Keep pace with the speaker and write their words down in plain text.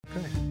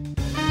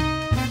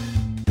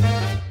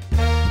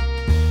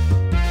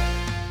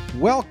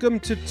Welcome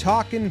to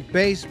Talkin'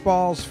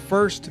 Baseball's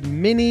first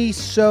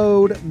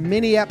mini-episode.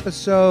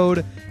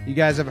 You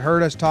guys have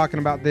heard us talking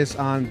about this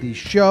on the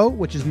show,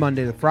 which is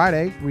Monday to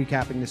Friday,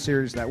 recapping the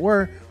series that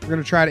were. We're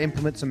going to try to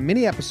implement some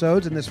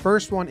mini-episodes, and this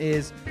first one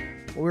is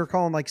what we were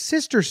calling like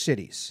sister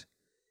cities.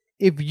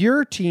 If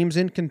your team's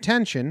in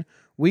contention,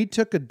 we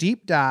took a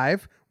deep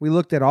dive. We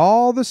looked at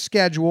all the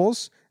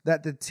schedules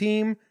that the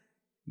team,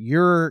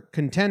 your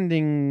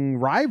contending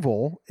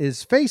rival,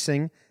 is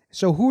facing.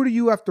 So who do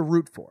you have to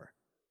root for?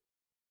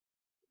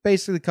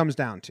 Basically comes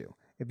down to,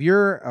 if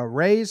you're a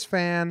Rays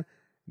fan,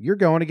 you're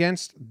going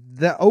against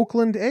the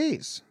Oakland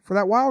A's for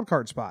that wild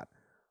card spot.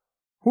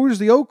 Who's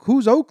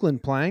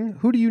Oakland playing?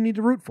 Who do you need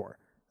to root for?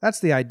 That's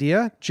the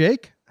idea.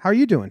 Jake, how are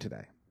you doing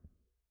today?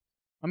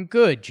 I'm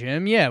good,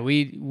 Jim. Yeah,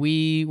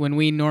 we when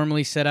we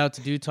normally set out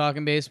to do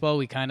Talking Baseball,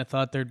 we kind of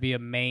thought there'd be a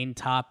main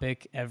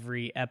topic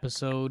every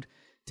episode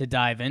to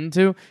dive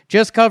into.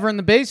 Just covering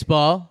the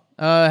baseball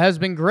has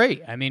been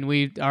great. I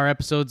mean, our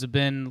episodes have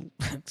been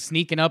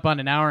sneaking up on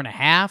an hour and a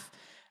half,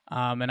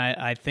 and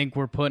I think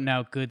we're putting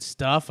out good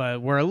stuff.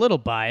 We're a little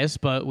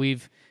biased, but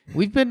we've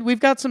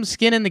got some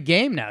skin in the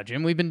game now,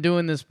 Jim. We've been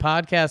doing this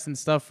podcast and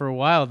stuff for a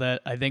while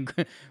that I think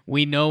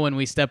we know when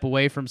we step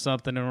away from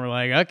something and we're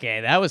like,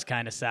 okay, that was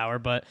kind of sour,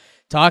 but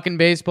Talking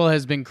Baseball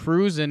has been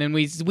cruising, and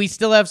we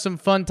still have some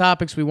fun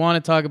topics we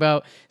want to talk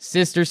about.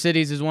 Sister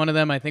Cities is one of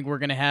them. I think we're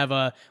going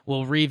to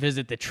we'll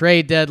revisit the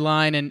trade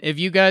deadline, and if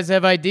you guys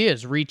have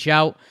ideas, reach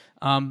out.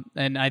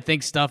 And I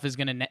think stuff is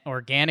going to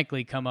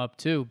organically come up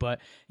too. But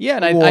yeah,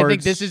 and I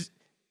think this is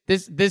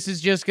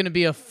just going to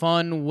be a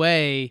fun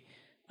way.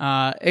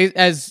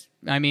 As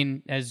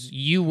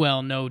you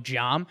well know,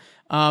 Jom,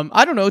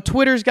 I don't know,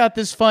 Twitter's got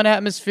this fun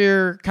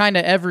atmosphere kind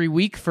of every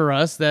week for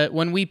us that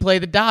when we play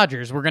the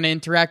Dodgers, we're going to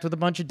interact with a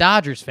bunch of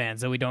Dodgers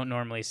fans that we don't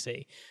normally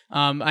see.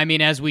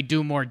 As we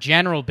do more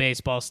general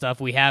baseball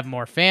stuff, we have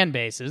more fan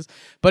bases,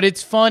 but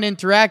it's fun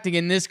interacting,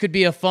 and this could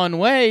be a fun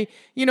way.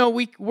 You know,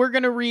 we're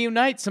going to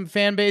reunite some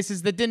fan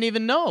bases that didn't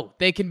even know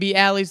they can be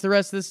Allies the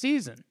rest of the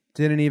season.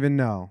 Didn't even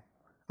know.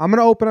 I'm going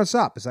to open us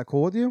up. Is that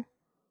cool with you?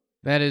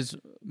 That is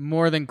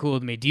more than cool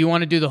with me. Do you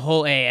want to do the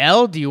whole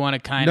AL? Do you want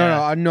to kind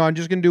of... No, I'm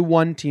just going to do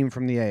one team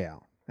from the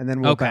AL, and then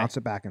we'll bounce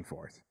it back and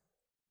forth.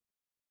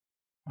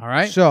 All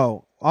right.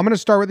 So I'm going to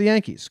start with the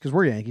Yankees, because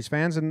we're Yankees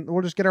fans, and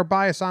we'll just get our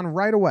bias on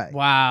right away.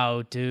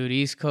 Wow, dude.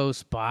 East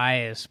Coast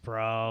bias,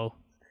 bro.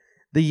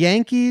 The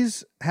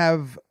Yankees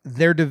have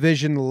their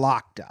division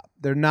locked up.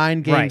 They're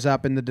 9 games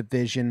up in the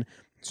division,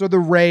 so the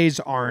Rays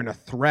aren't a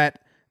threat.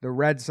 The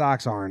Red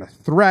Sox aren't a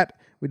threat.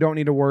 We don't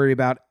need to worry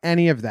about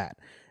any of that.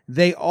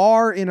 They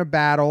are in a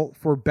battle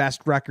for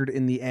best record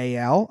in the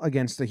AL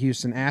against the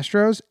Houston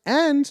Astros,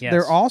 and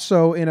they're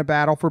also in a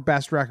battle for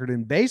best record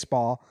in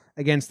baseball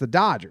against the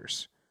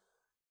Dodgers.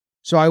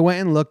 So I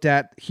went and looked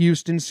at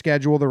Houston's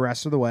schedule the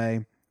rest of the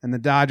way and the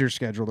Dodgers'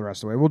 schedule the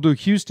rest of the way. We'll do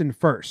Houston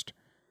first.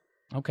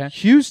 Okay.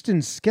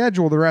 Houston's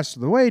schedule the rest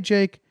of the way,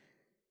 Jake,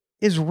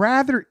 is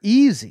rather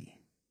easy.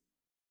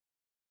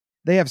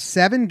 They have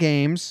 7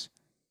 games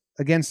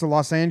against the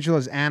Los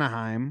Angeles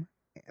Angels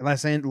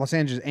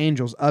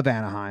of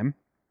Anaheim,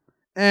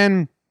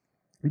 and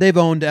they've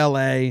owned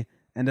LA,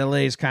 and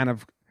LA's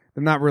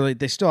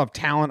they still have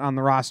talent on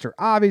the roster,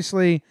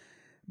 obviously,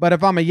 but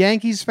if I'm a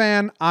Yankees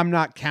fan, I'm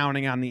not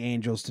counting on the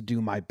Angels to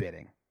do my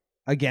bidding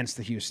against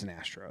the Houston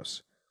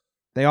Astros.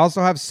 They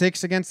also have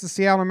 6 against the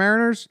Seattle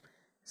Mariners,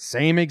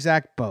 same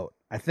exact boat.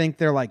 I think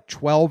they're like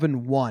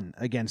 12-1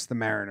 against the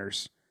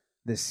Mariners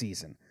this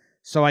season,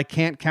 so I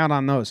can't count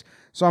on those.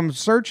 So I'm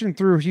searching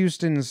through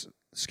Houston's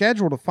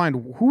schedule to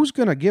find who's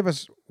going to give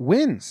us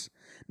wins.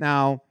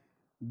 Now,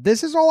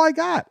 this is all I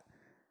got.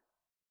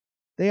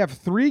 They have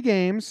 3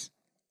 games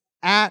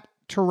at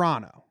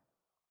Toronto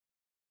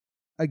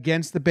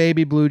against the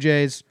baby Blue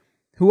Jays,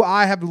 who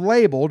I have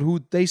labeled, who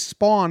they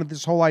spawned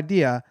this whole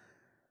idea.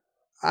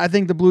 I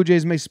think the Blue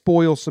Jays may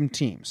spoil some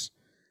teams.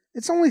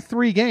 It's only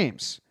 3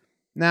 games.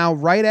 Now,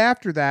 right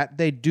after that,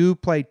 they do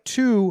play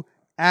 2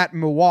 at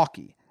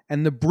Milwaukee,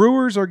 and the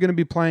Brewers are going to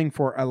be playing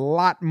for a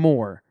lot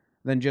more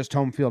than just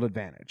home field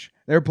advantage.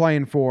 They're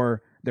playing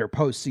for their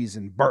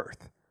postseason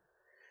berth.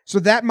 So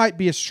that might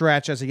be a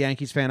stretch as a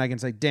Yankees fan. I can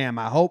say, damn,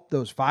 I hope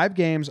those 5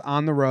 games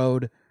on the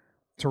road,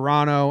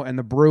 Toronto and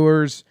the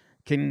Brewers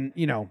can,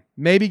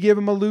 maybe give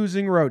them a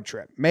losing road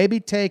trip. Maybe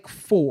take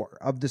 4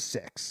 of the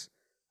 6.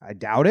 I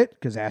doubt it,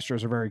 because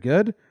Astros are very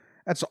good.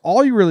 That's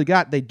all you really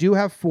got. They do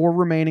have 4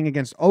 remaining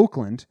against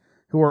Oakland,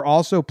 who are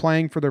also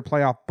playing for their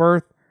playoff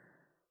berth.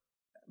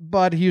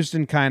 But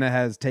Houston kind of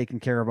has taken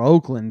care of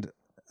Oakland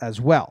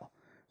as well.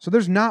 So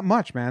there's not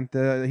much, man.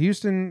 The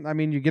Houston,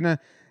 you're gonna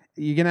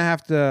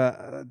have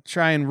to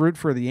try and root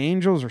for the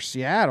Angels or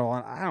Seattle,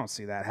 and I don't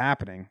see that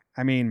happening.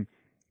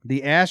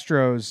 The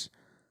Astros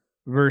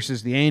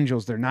versus the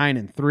Angels, they're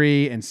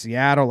 9-3, and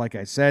Seattle, like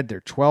I said,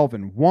 they're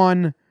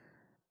 12-1,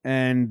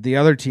 and the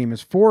other team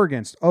is 4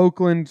 against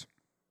Oakland,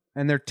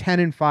 and they're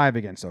 10-5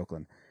 against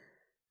Oakland.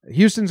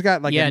 Houston's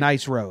got a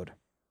nice road.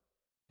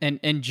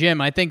 And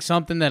Jim, I think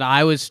something that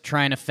I was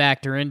trying to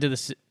factor into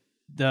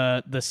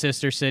the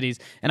sister cities,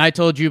 and I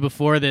told you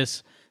before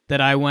this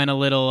that I went a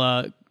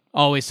little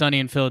Always Sunny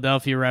in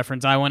Philadelphia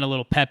reference. I went a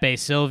little Pepe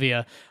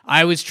Sylvia.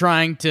 I was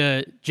trying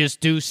to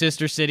just do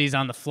sister cities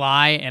on the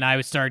fly, and I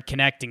would start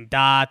connecting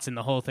dots, and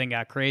the whole thing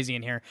got crazy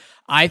in here.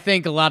 I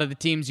think a lot of the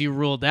teams you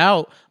ruled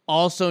out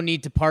also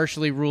need to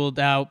partially ruled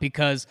out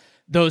because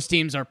those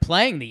teams are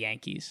playing the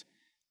Yankees.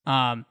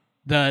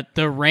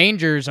 The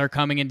Rangers are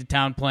coming into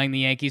town playing the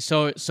Yankees,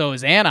 so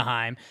is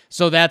Anaheim.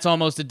 So that's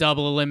almost a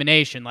double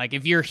elimination. Like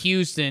if you're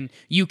Houston,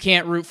 you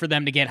can't root for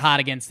them to get hot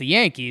against the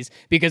Yankees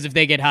because if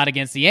they get hot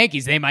against the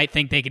Yankees, they might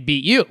think they could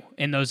beat you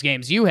in those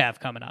games you have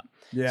coming up.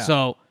 Yeah.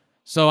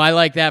 So I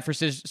like that for.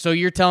 So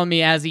you're telling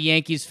me as a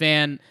Yankees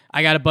fan,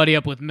 I got to buddy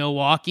up with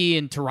Milwaukee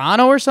and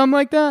Toronto or something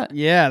like that?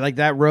 Yeah, like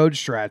that road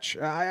stretch.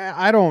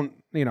 I don't.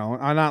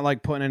 I'm not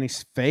like putting any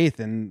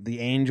faith in the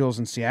Angels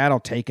in Seattle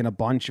taking a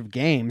bunch of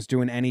games,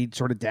 doing any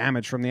sort of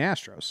damage from the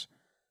Astros.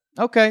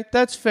 Okay,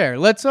 that's fair.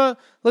 Let's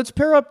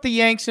pair up the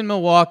Yanks and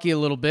Milwaukee a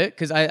little bit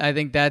because I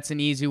think that's an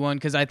easy one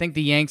because I think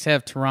the Yanks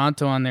have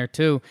Toronto on there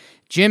too.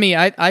 Jimmy,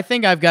 I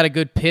think I've got a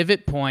good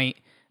pivot point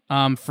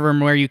from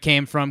where you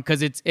came from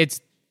because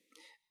it's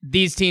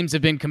these teams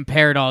have been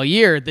compared all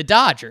year. The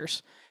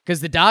Dodgers.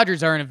 Because the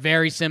Dodgers are in a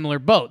very similar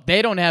boat.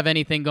 They don't have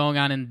anything going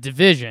on in the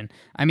division.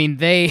 I mean,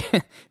 they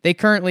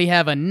currently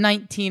have a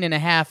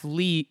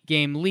 19.5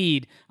 game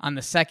lead on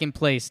the second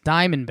place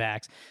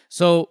Diamondbacks.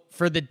 So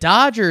for the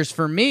Dodgers,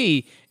 for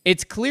me,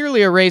 it's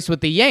clearly a race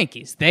with the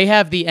Yankees. They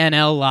have the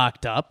NL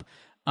locked up.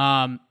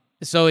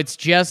 So it's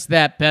just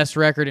that best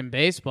record in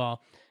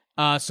baseball.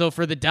 So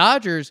for the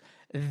Dodgers,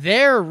 I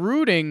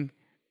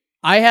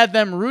had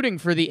them rooting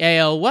for the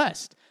AL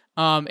West.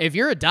 If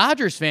you're a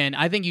Dodgers fan,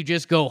 I think you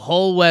just go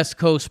whole West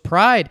Coast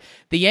pride.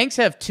 The Yanks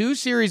have 2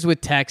 series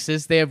with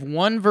Texas. They have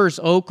 1 versus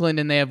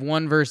Oakland, and they have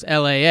 1 versus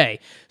LAA.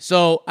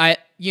 So,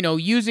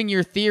 using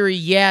your theory,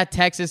 yeah,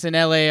 Texas and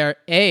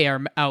LAA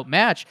are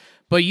outmatched,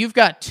 but you've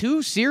got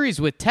 2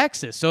 series with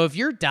Texas. So if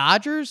you're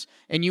Dodgers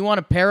and you want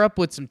to pair up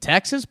with some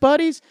Texas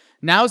buddies,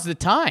 now's the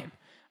time.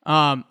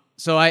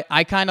 So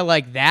I kind of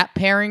like that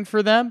pairing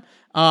for them.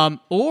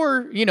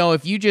 Or,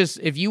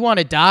 if you want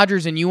a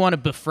Dodgers and you want to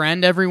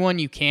befriend everyone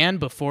you can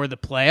before the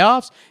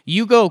playoffs,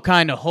 you go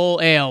kind of whole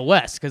AL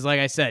West. Cause like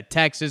I said,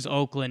 Texas,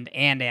 Oakland,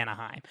 and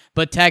Anaheim,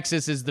 but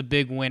Texas is the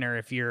big winner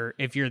if you're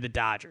the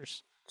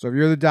Dodgers. So if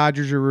you're the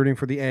Dodgers, you're rooting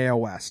for the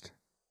AL West.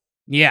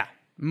 Yeah.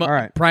 All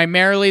right.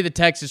 Primarily the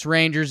Texas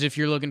Rangers if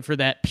you're looking for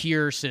that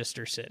pure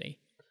sister city.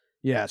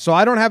 Yeah. So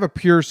I don't have a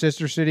pure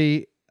sister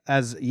city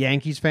as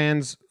Yankees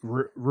fans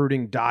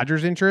rooting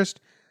Dodgers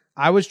interest.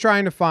 I was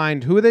trying to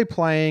find who are they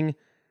playing.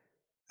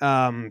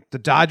 The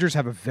Dodgers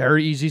have a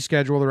very easy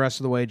schedule the rest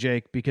of the way,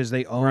 Jake, because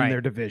they own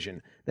their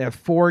division. They have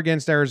 4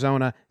 against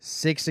Arizona,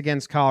 6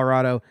 against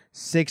Colorado,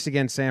 6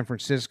 against San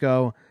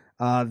Francisco.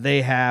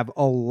 They have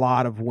a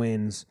lot of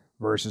wins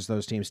versus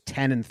those teams.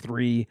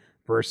 10-3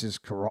 versus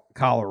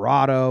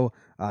Colorado,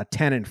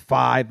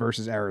 10-5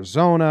 versus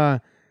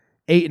Arizona,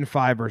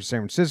 8-5 versus San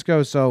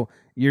Francisco. So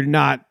I'm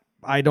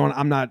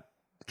not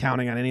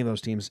counting on any of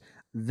those teams.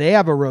 They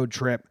have a road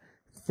trip.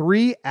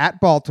 3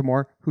 at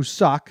Baltimore, who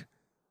suck,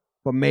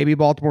 but maybe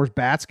Baltimore's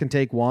bats can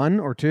take 1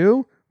 or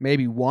 2,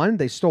 maybe 1.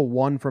 They stole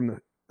 1 from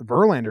the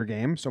Verlander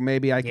game, so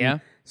maybe I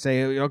can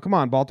say, come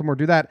on, Baltimore,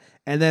 do that.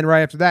 And then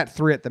right after that,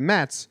 3 at the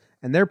Mets,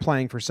 and they're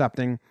playing for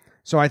something.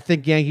 So I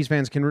think Yankees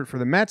fans can root for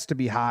the Mets to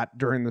be hot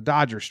during the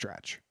Dodgers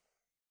stretch.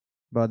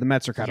 But the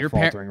Mets are kind of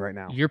faltering right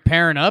now. You're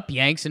pairing up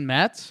Yanks and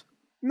Mets?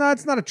 No,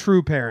 it's not a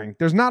true pairing.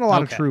 There's not a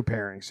lot of true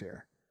pairings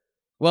here.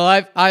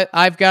 Well,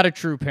 I've got a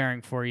true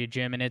pairing for you,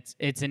 Jim, and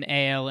it's an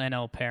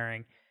AL-NL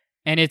pairing,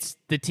 and it's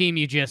the team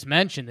you just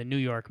mentioned, the New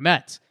York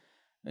Mets.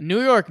 The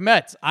New York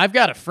Mets, I've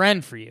got a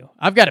friend for you.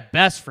 I've got a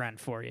best friend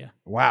for you.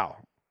 Wow.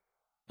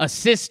 A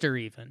sister,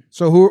 even.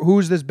 So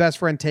who's this best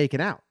friend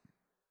taking out?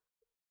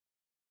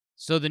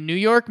 So the New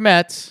York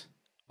Mets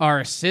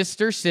are a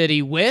sister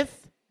city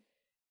with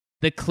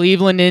the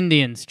Cleveland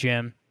Indians,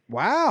 Jim.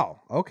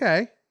 Wow.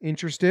 Okay.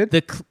 Interested.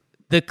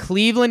 The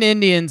Cleveland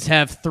Indians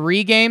have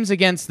 3 games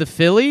against the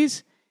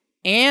Phillies,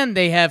 and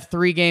they have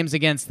 3 games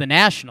against the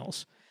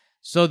Nationals.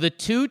 So the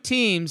 2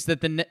 teams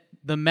that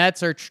the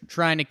Mets are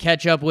trying to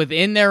catch up with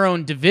in their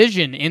own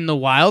division in the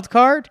wild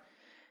card,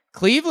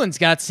 Cleveland's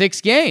got 6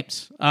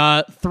 games,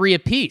 3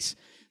 apiece.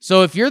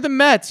 So if you're the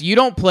Mets, you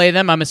don't play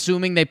them. I'm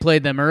assuming they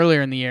played them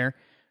earlier in the year.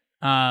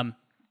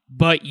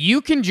 But you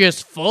can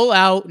just full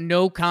out,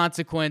 no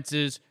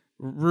consequences,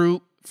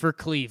 root for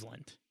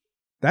Cleveland.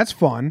 That's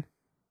fun.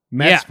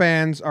 Mets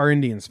fans are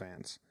Indians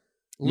fans.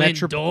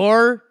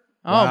 Lindor.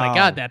 Oh, my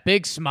God, that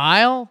big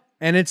smile.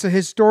 And it's a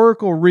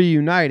historical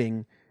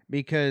reuniting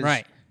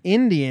because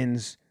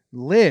Indians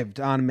lived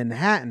on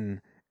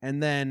Manhattan,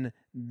 and then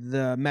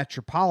the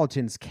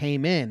Metropolitans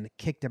came in,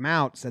 kicked them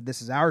out, said,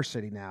 this is our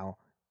city now.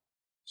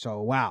 So,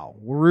 wow,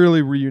 we're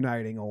really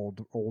reuniting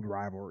old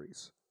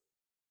rivalries.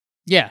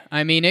 Yeah,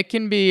 I mean, it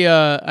can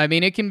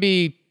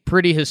be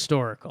pretty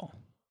historical.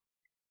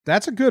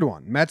 That's a good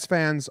one. Mets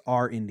fans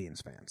are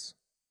Indians fans.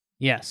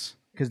 Yes.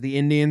 because the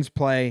Indians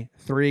play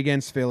 3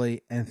 against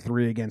Philly and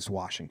 3 against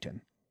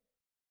Washington.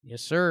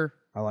 Yes, sir.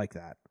 I like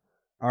that.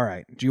 All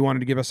right. Do you want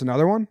to give us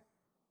another one?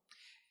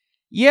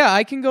 Yeah,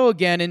 I can go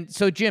again. And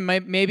so, Jim,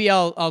 maybe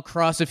I'll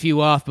cross a few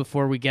off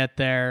before we get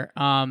there.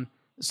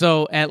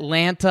 So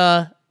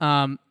Atlanta,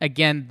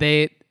 again,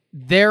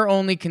 their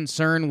only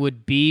concern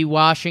would be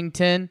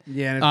Washington.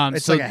 Yeah,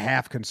 it's like a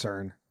half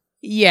concern.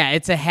 Yeah,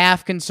 it's a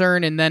half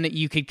concern, and then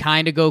you could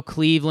kind of go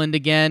Cleveland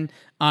again.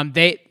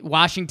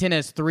 Washington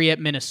has 3 at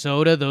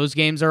Minnesota. Those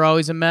games are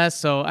always a mess.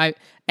 So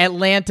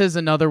Atlanta's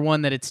another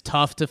one that it's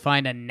tough to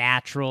find a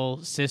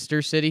natural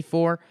sister city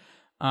for.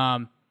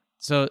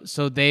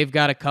 So they've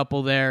got a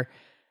couple there.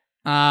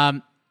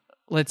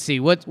 Let's see.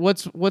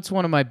 What's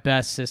one of my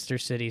best sister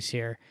cities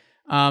here?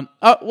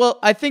 Well,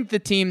 I think the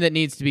team that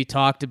needs to be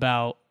talked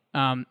about,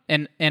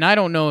 and I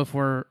don't know if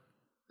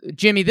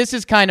Jimmy, this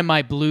is kind of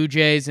my Blue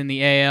Jays in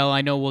the AL.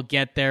 I know we'll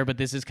get there, but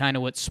this is kind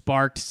of what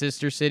sparked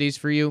sister cities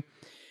for you.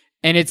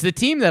 And it's the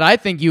team that I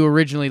think you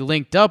originally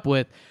linked up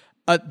with.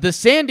 The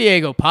San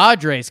Diego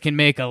Padres can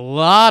make a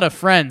lot of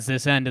friends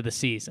this end of the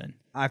season.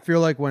 I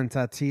feel like when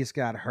Tatis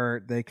got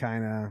hurt, they're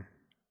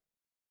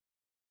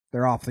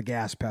off the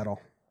gas pedal.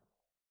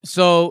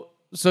 So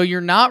you're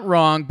not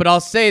wrong, but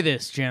I'll say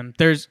this, Jim.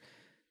 The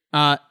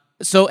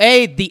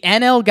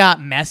NL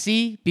got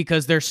messy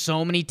because there's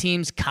so many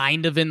teams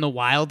kind of in the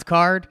wild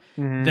card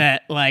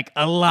that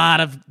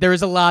there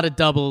was a lot of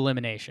double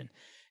elimination.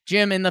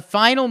 Jim, in the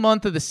final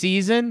month of the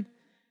season,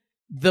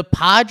 the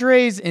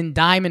Padres and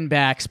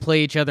Diamondbacks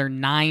play each other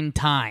 9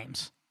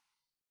 times.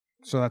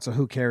 So that's a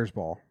who cares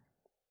ball.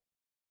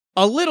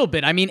 A little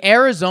bit. I mean,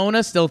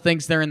 Arizona still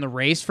thinks they're in the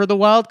race for the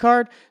wild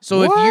card.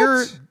 So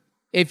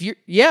if you're,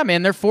 yeah,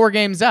 man, they're 4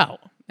 games out,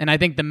 and I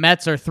think the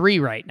Mets are 3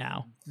 right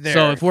now.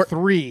 They're 4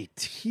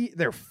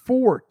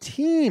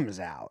 teams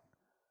out.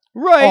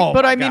 Right, oh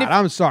but my I mean, God,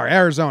 I'm sorry,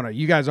 Arizona,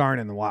 you guys aren't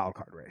in the wild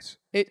card race.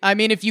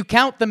 If you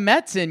count the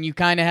Mets in, you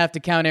kind of have to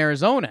count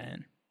Arizona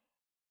in.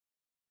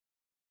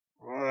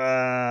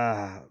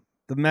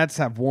 The Mets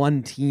have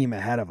 1 team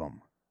ahead of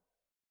them,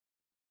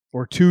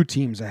 or 2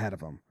 teams ahead of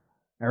them.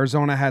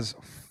 Arizona has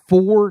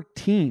 4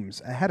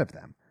 teams ahead of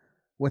them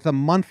with a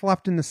month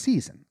left in the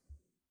season.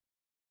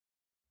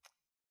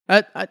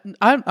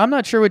 I'm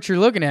not sure what you're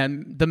looking at.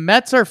 The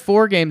Mets are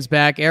 4 games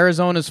back.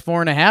 Arizona's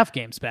 4.5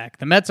 games back.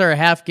 The Mets are a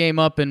half game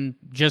up and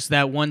just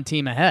that 1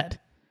 team ahead.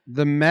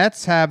 The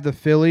Mets have the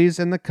Phillies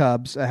and the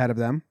Cubs ahead of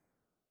them.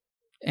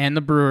 And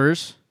the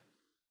Brewers.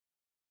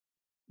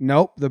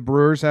 Nope. The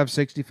Brewers have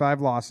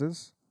 65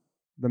 losses.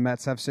 The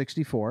Mets have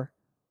 64.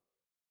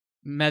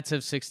 Mets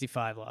have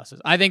 65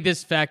 losses. I think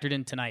this factored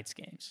in tonight's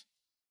games.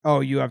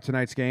 Oh, you have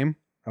tonight's game?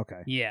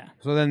 Okay. Yeah.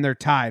 So then they're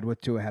tied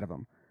with 2 ahead of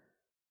them.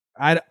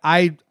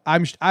 I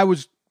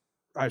was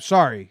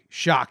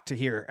shocked to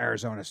hear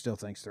Arizona still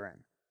thinks they're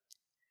in.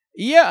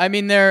 Yeah, I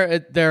mean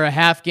they're a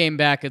half game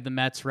back of the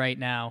Mets right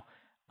now.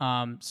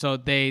 So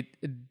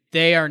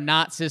they are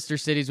not sister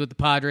cities with the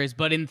Padres,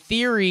 but in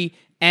theory,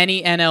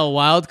 any NL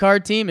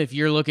wildcard team, if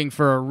you're looking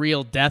for a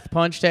real death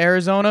punch to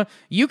Arizona,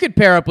 you could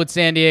pair up with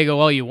San Diego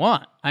all you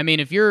want. I mean,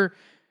 if you're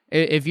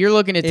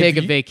looking to take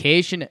a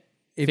vacation,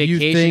 if you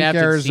think after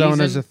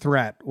Arizona's season, a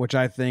threat, which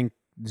I think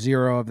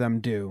 0 of them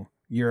do,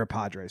 you're a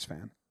Padres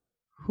fan.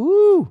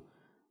 Whoo!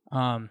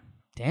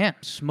 Damn,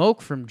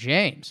 smoke from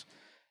James.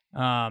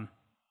 I'm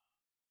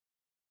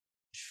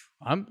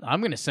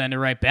gonna send it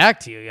right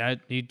back to you.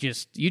 You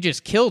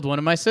just killed one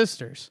of my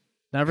sisters.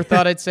 Never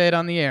thought I'd say it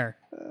on the air.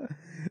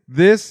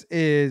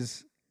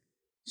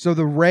 So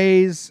the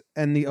Rays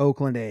and the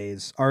Oakland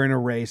A's are in a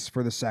race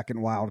for the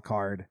second wild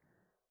card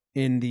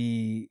in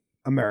the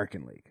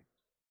American League.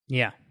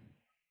 Yeah.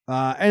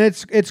 And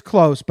it's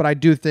close, but I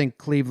do think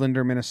Cleveland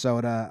or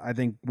Minnesota, I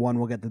think one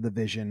will get the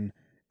division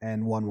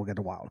and one will get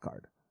the wild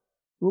card.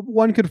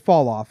 One could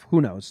fall off.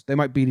 Who knows? They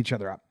might beat each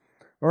other up.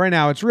 But right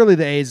now, it's really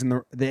the A's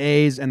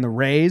and the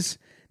Rays.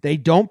 They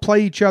don't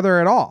play each other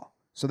at all,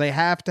 so they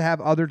have to have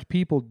other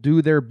people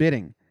do their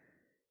bidding.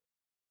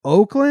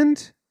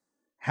 Oakland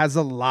has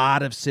a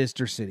lot of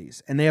sister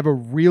cities, and they have a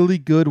really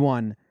good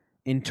one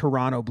in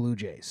Toronto Blue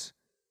Jays.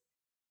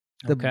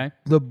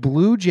 The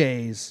Blue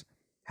Jays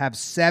have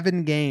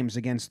 7 games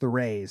against the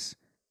Rays,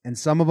 and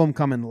some of them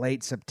come in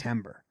late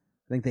September.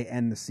 I think they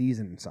end the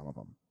season in some of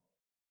them.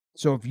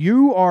 So if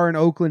you are an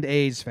Oakland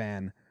A's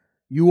fan,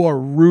 you are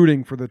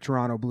rooting for the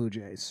Toronto Blue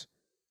Jays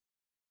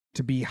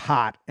to be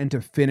hot and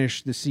to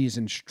finish the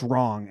season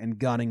strong and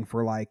gunning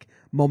for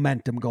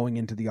momentum going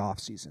into the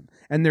offseason.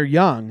 And they're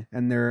young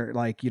and they're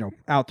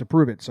out to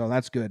prove it. So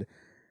that's good.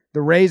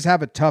 The Rays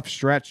have a tough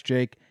stretch,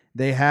 Jake.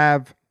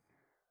 Their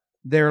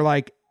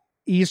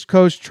East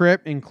Coast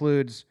trip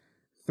includes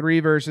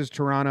 3 versus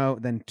Toronto,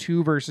 then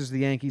 2 versus the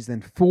Yankees,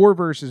 then 4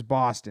 versus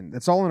Boston.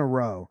 That's all in a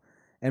row.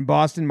 And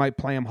Boston might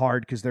play them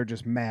hard because they're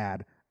just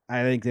mad.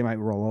 I think they might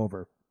roll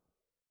over.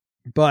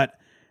 But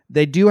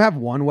they do have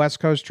 1 West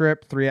Coast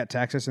trip, 3 at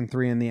Texas and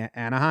 3 in the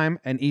Anaheim.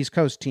 And East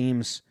Coast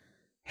teams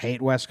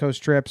hate West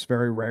Coast trips.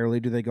 Very rarely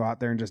do they go out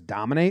there and just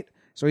dominate.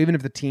 So even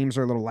if the teams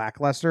are a little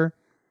lackluster,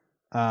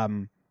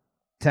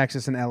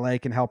 Texas and LA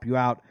can help you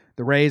out.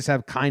 the Rays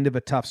have kind of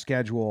a tough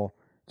schedule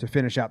to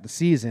finish out the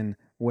season,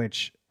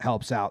 which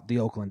helps out the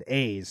Oakland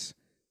A's.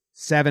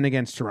 7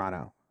 against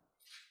Toronto.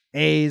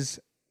 A's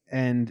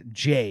and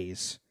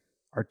Jays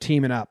are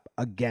teaming up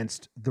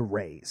against the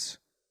Rays.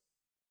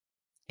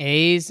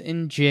 A's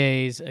and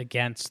Jays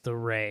against the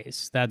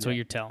Rays. That's what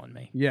you're telling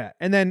me. Yeah.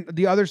 And then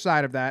the other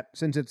side of that,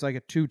 since it's like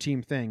a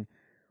 2-team thing,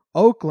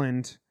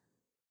 Oakland,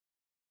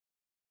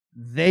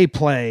 they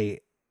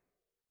play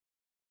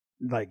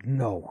like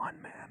no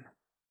one, man.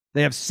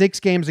 They have 6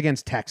 games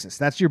against Texas.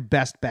 That's your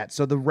best bet.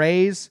 So the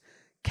Rays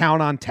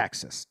count on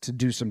Texas to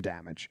do some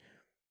damage.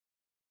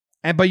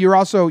 But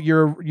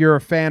you're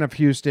a fan of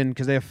Houston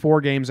because they have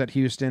 4 games at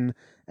Houston,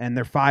 and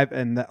they're 5,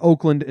 and the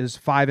Oakland is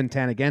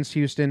 5-10 against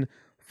Houston.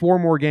 4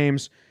 more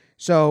games.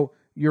 So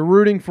you're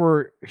rooting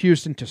for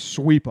Houston to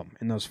sweep them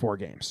in those 4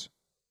 games.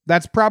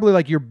 That's probably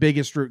like your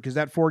biggest root because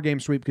that 4-game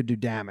sweep could do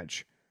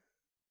damage.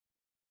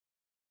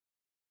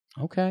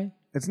 Okay.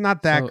 It's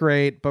not that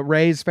great, but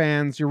Rays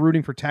fans, you're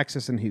rooting for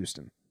Texas and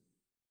Houston.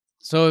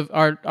 So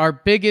our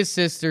biggest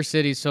sister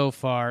cities so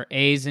far,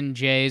 A's and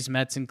Jays,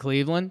 Mets and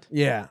Cleveland?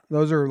 Yeah,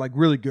 those are like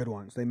really good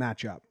ones. They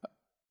match up.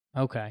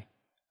 Okay.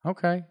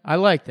 I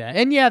like that.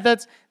 And yeah,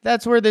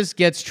 that's where this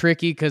gets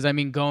tricky because, I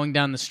mean, going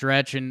down the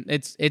stretch, and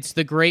it's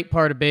the great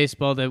part of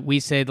baseball that we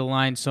say the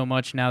line so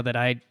much now that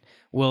I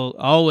will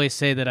always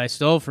say that I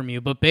stole from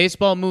you, but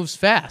baseball moves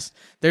fast.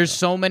 There's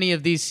so many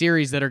of these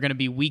series that are going to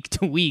be week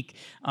to week,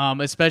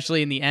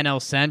 especially in the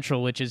NL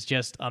Central, which is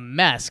just a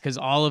mess because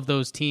all of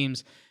those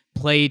teams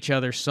play each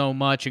other so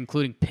much,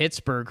 including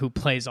Pittsburgh, who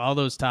plays all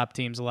those top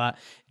teams a lot.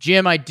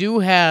 Jim, I do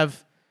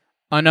have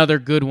another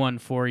good one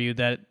for you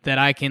that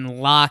I can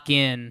lock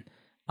in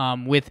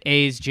with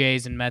A's,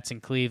 Jays, and Mets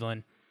and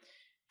Cleveland.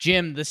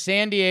 Jim, the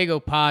San Diego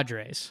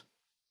Padres,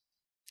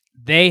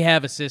 they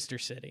have a sister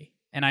city.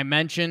 And I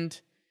mentioned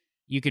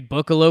you could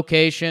book a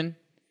location,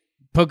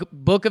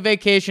 book a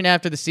vacation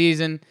after the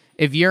season.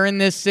 If you're in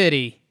this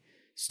city,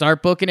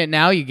 start booking it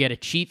now. You get a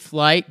cheap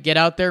flight. Get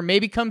out there.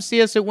 Maybe come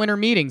see us at winter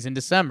meetings in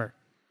December.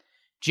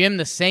 Jim,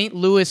 the St.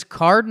 Louis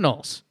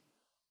Cardinals,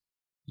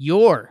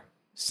 your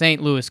St.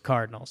 Louis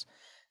Cardinals.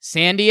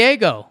 San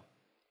Diego,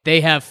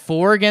 they have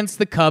 4 against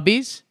the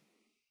Cubbies,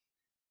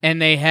 and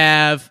they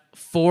have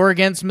 4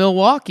 against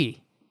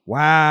Milwaukee.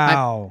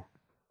 Wow.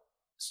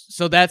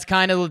 So that's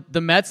kind of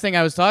the Mets thing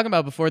I was talking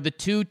about before, the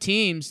 2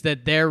 teams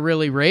that they're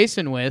really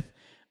racing with.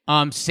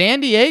 San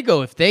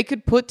Diego, if they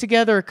could put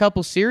together a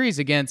couple series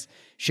against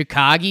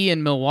Chicago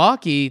and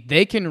Milwaukee,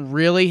 they can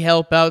really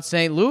help out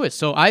St. Louis.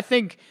 So I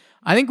think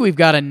we've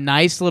got a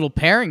nice little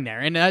pairing there.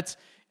 And that's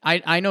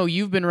I know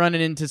you've been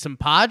running into some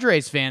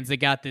Padres fans that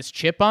got this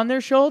chip on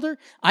their shoulder.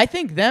 I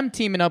think them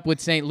teaming up with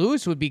St.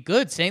 Louis would be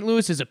good. St.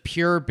 Louis is a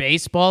pure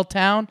baseball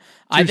town.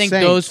 I think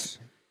Saints.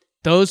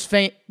 those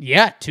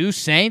 2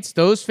 Saints,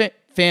 those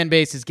fan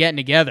bases getting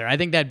together. I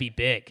think that'd be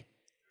big.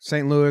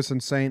 St. Louis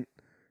and St.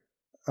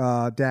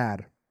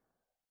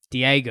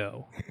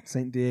 Diego.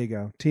 St.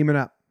 Diego teaming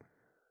up.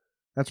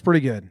 That's pretty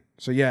good.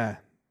 So yeah,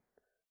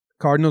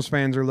 Cardinals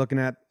fans are looking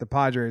at the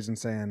Padres and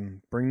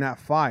saying, "Bring that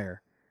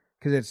fire,"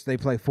 because they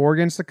play 4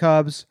 against the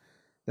Cubs,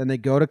 then they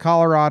go to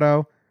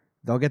Colorado,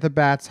 they'll get the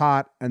bats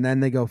hot, and then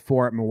they go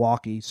 4 at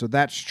Milwaukee. So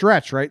that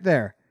stretch right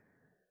there,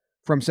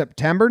 from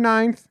September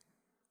 9th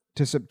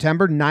to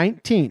September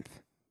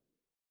 19th,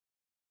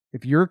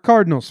 if you're a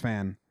Cardinals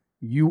fan,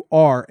 you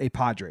are a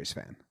Padres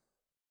fan.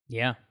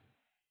 Yeah.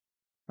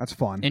 That's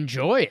fun.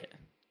 Enjoy it.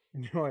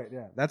 Enjoy it,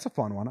 yeah. That's a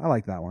fun one. I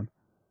like that one.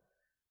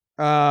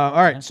 All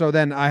right, so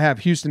then I have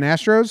Houston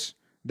Astros.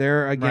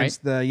 They're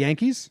against the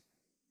Yankees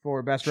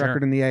for best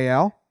record in the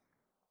AL.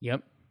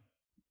 Yep.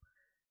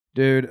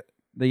 Dude,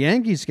 the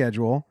Yankees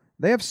schedule,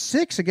 they have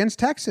 6 against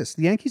Texas.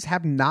 The Yankees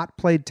have not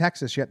played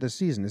Texas yet this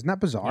season. Isn't that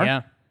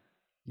bizarre?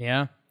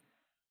 Yeah.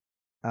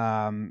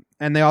 And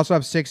they also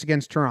have 6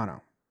 against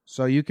Toronto.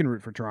 So you can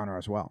root for Toronto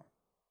as well.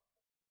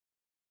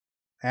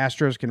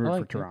 Astros can root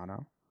for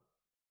Toronto.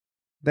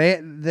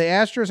 The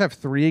Astros have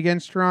 3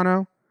 against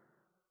Toronto,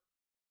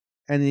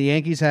 and the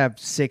Yankees have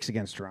 6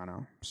 against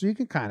Toronto. So you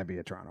can kind of be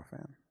a Toronto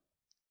fan.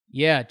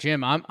 Yeah,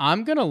 Jim,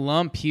 I'm gonna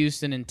lump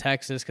Houston and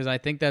Texas because I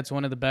think that's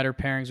one of the better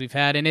pairings we've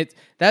had, and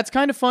that's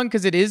kind of fun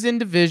because it is in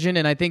division,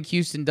 and I think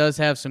Houston does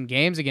have some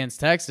games against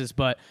Texas,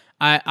 but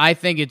I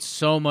think it's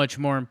so much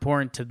more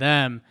important to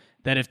them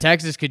that if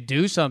Texas could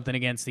do something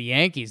against the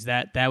Yankees,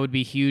 that would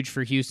be huge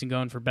for Houston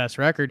going for best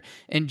record.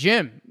 And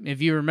Jim,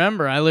 if you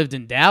remember, I lived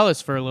in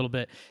Dallas for a little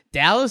bit.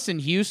 Dallas and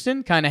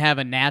Houston kind of have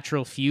a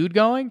natural feud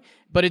going,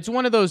 but it's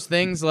one of those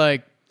things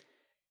like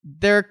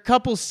there are a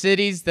couple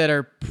cities that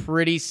are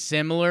pretty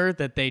similar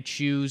that they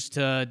choose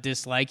to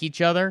dislike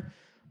each other.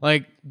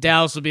 Like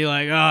Dallas will be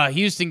like,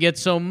 Houston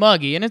gets so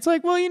muggy. And it's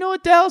like, well, you know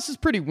what? Dallas is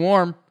pretty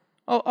warm.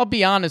 I'll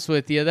be honest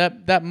with you.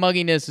 That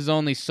mugginess is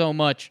only so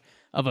much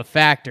of a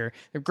factor.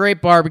 They have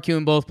great barbecue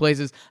in both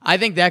places. I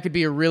think that could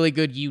be a really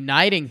good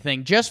uniting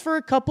thing just for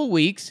a couple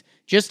weeks,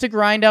 just to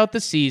grind out the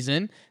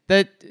season,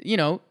 that, you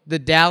know, the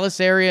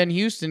Dallas area and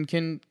Houston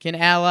can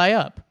ally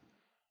up.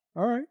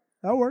 All right.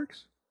 That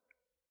works.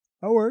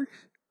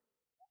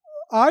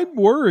 I'm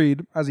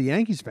worried as a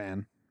Yankees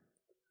fan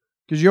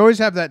because you always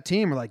have that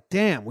team where like,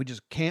 damn, we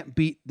just can't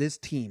beat this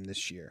team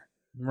this year.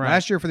 Right.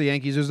 Last year for the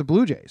Yankees, it was the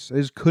Blue Jays. They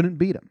just couldn't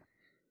beat them.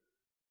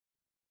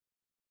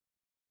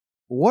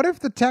 What if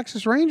the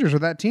Texas Rangers are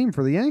that team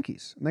for the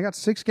Yankees? And they got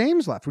 6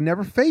 games left. We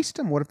never faced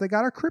them. What if they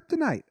got our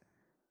kryptonite?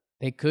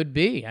 They could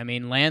be. I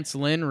mean, Lance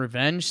Lynn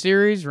revenge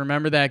series.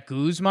 Remember that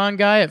Guzman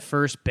guy at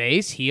first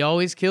base? He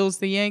always kills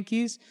the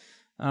Yankees.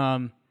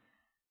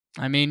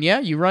 I mean, yeah,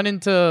 you run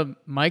into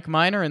Mike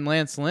Minor and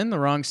Lance Lynn the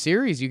wrong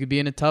series, you could be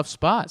in a tough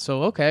spot.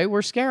 So, okay,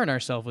 we're scaring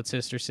ourselves with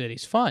sister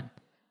cities. Fun.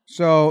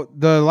 So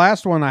the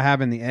last one I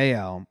have in the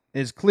AL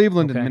is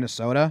Cleveland and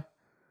Minnesota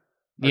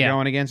are Yeah.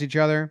 going against each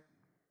other.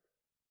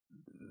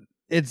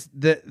 It's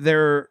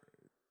their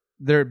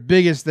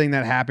biggest thing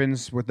that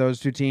happens with those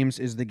two teams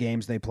is the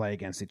games they play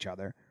against each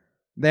other.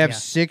 They have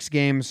 6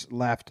 games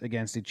left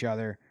against each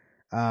other.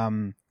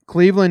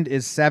 Cleveland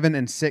is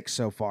 7-6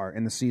 so far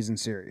in the season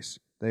series.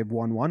 They've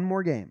won 1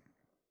 more game.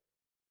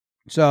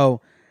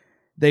 So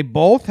they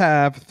both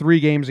have 3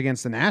 games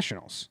against the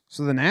Nationals.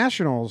 So the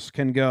Nationals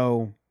can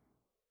go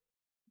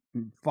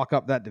fuck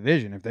up that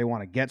division if they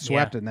want to get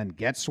swept and then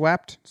get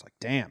swept. It's like,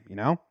 damn, you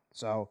know?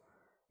 So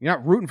you're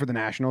not rooting for the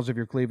Nationals if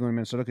you're Cleveland and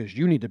Minnesota because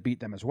you need to beat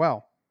them as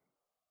well.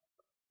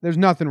 There's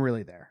nothing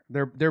really there.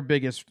 Their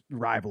biggest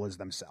rival is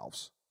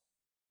themselves.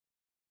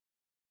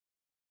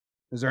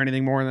 Is there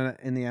anything more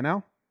in the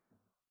NL?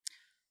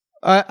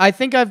 I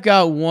think I've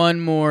got one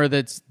more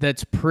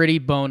that's pretty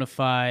bona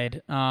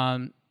fide.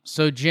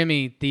 So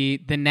Jimmy, the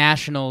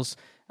Nationals,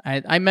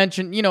 I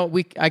mentioned, you know,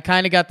 I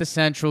kind of got the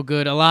Central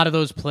good. A lot of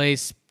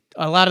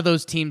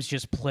those teams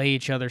just play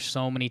each other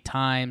so many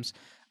times.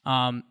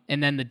 And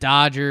then the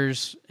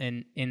Dodgers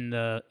in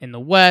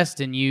the West,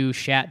 and you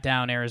shat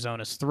down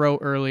Arizona's throat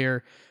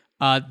earlier.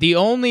 The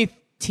only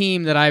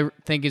team that I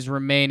think is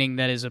remaining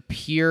that is a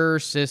pure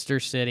sister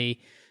city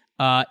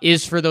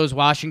is for those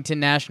Washington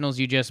Nationals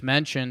you just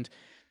mentioned.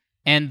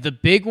 And the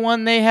big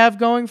one they have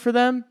going for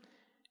them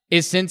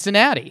is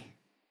Cincinnati.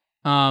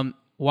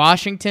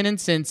 Washington and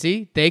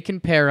Cincy, they can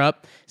pair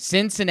up.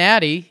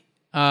 Cincinnati,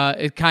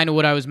 kind of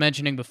what I was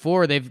mentioning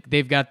before.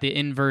 They've got the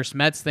inverse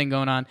Mets thing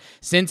going on.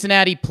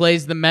 Cincinnati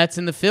plays the Mets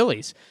and the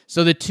Phillies.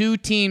 So the two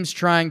teams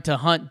trying to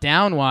hunt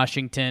down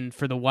Washington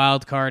for the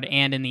wild card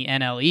and in the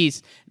NL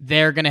East,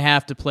 they're going to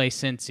have to play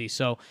Cincy.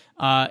 So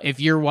if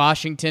you're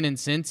Washington and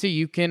Cincy,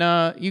 you can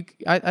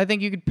I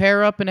think you could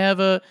pair up and have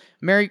a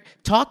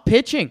talk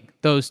pitching.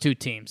 Those two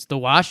teams, the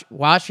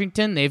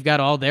Washington, they've got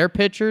all their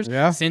pitchers.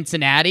 Yeah.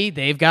 Cincinnati,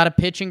 they've got a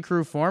pitching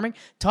crew forming.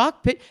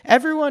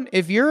 Everyone,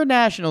 if you're a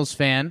Nationals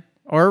fan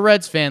or a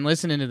Reds fan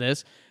listening to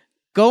this,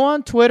 go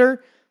on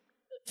Twitter,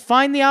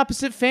 find the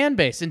opposite fan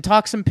base and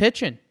talk some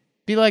pitching.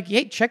 Be like,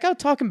 hey, check out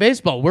Talking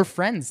Baseball. We're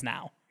friends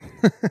now.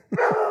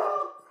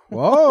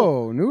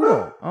 Whoa,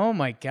 Noodle. Oh,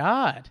 my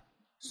God.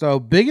 So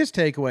biggest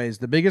takeaways,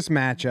 the biggest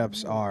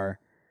matchups are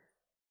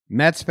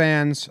Mets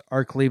fans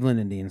are Cleveland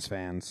Indians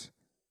fans.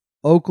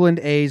 Oakland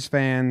A's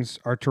fans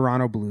are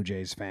Toronto Blue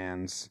Jays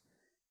fans.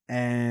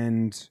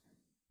 And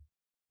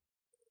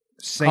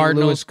St.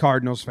 Louis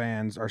Cardinals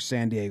fans are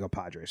San Diego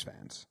Padres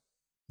fans.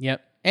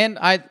 Yep. And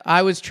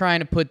I was trying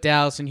to put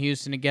Dallas and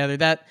Houston together.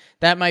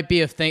 That might be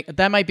a thing.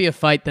 That might be a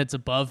fight that's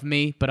above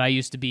me, but I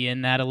used to be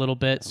in that a little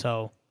bit,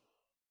 so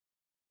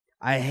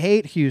I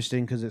hate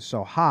Houston because it's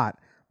so hot,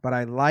 but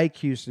I like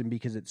Houston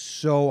because it's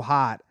so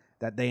hot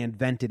that they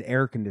invented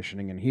air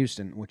conditioning in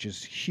Houston, which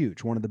is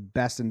huge. One of the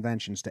best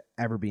inventions to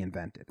ever be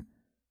invented.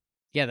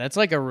 Yeah, that's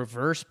like a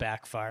reverse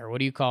backfire. What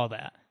do you call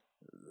that?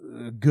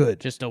 Good.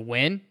 Just a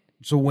win?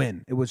 It's a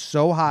win. It was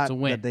so hot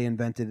that they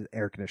invented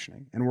air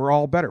conditioning, and we're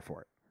all better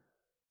for it.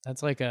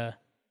 That's like a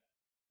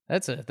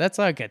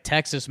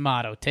Texas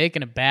motto,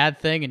 taking a bad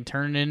thing and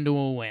turning it into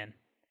a win.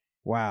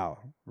 Wow.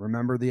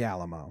 Remember the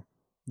Alamo.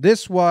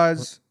 This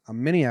was a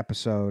mini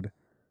episode.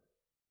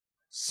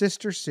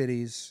 Sister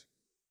cities.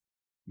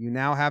 You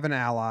now have an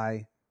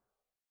ally.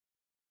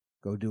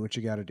 Go do what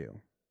you got to do.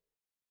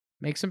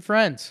 Make some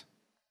friends.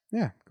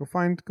 Yeah, go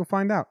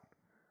find out.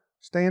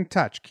 Stay in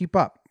touch. Keep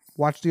up.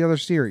 Watch the other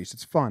series.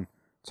 It's fun.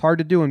 It's hard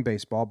to do in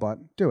baseball,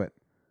 but do it.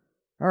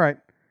 All right.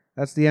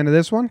 That's the end of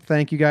this one.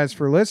 Thank you guys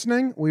for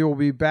listening. We will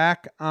be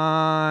back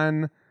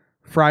on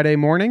Friday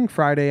morning,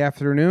 Friday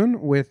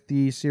afternoon with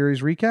the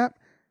series recap.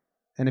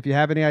 And if you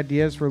have any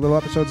ideas for little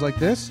episodes like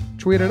this,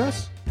 tweet at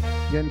us.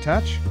 Get in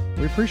touch.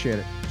 We appreciate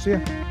it. See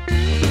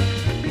ya.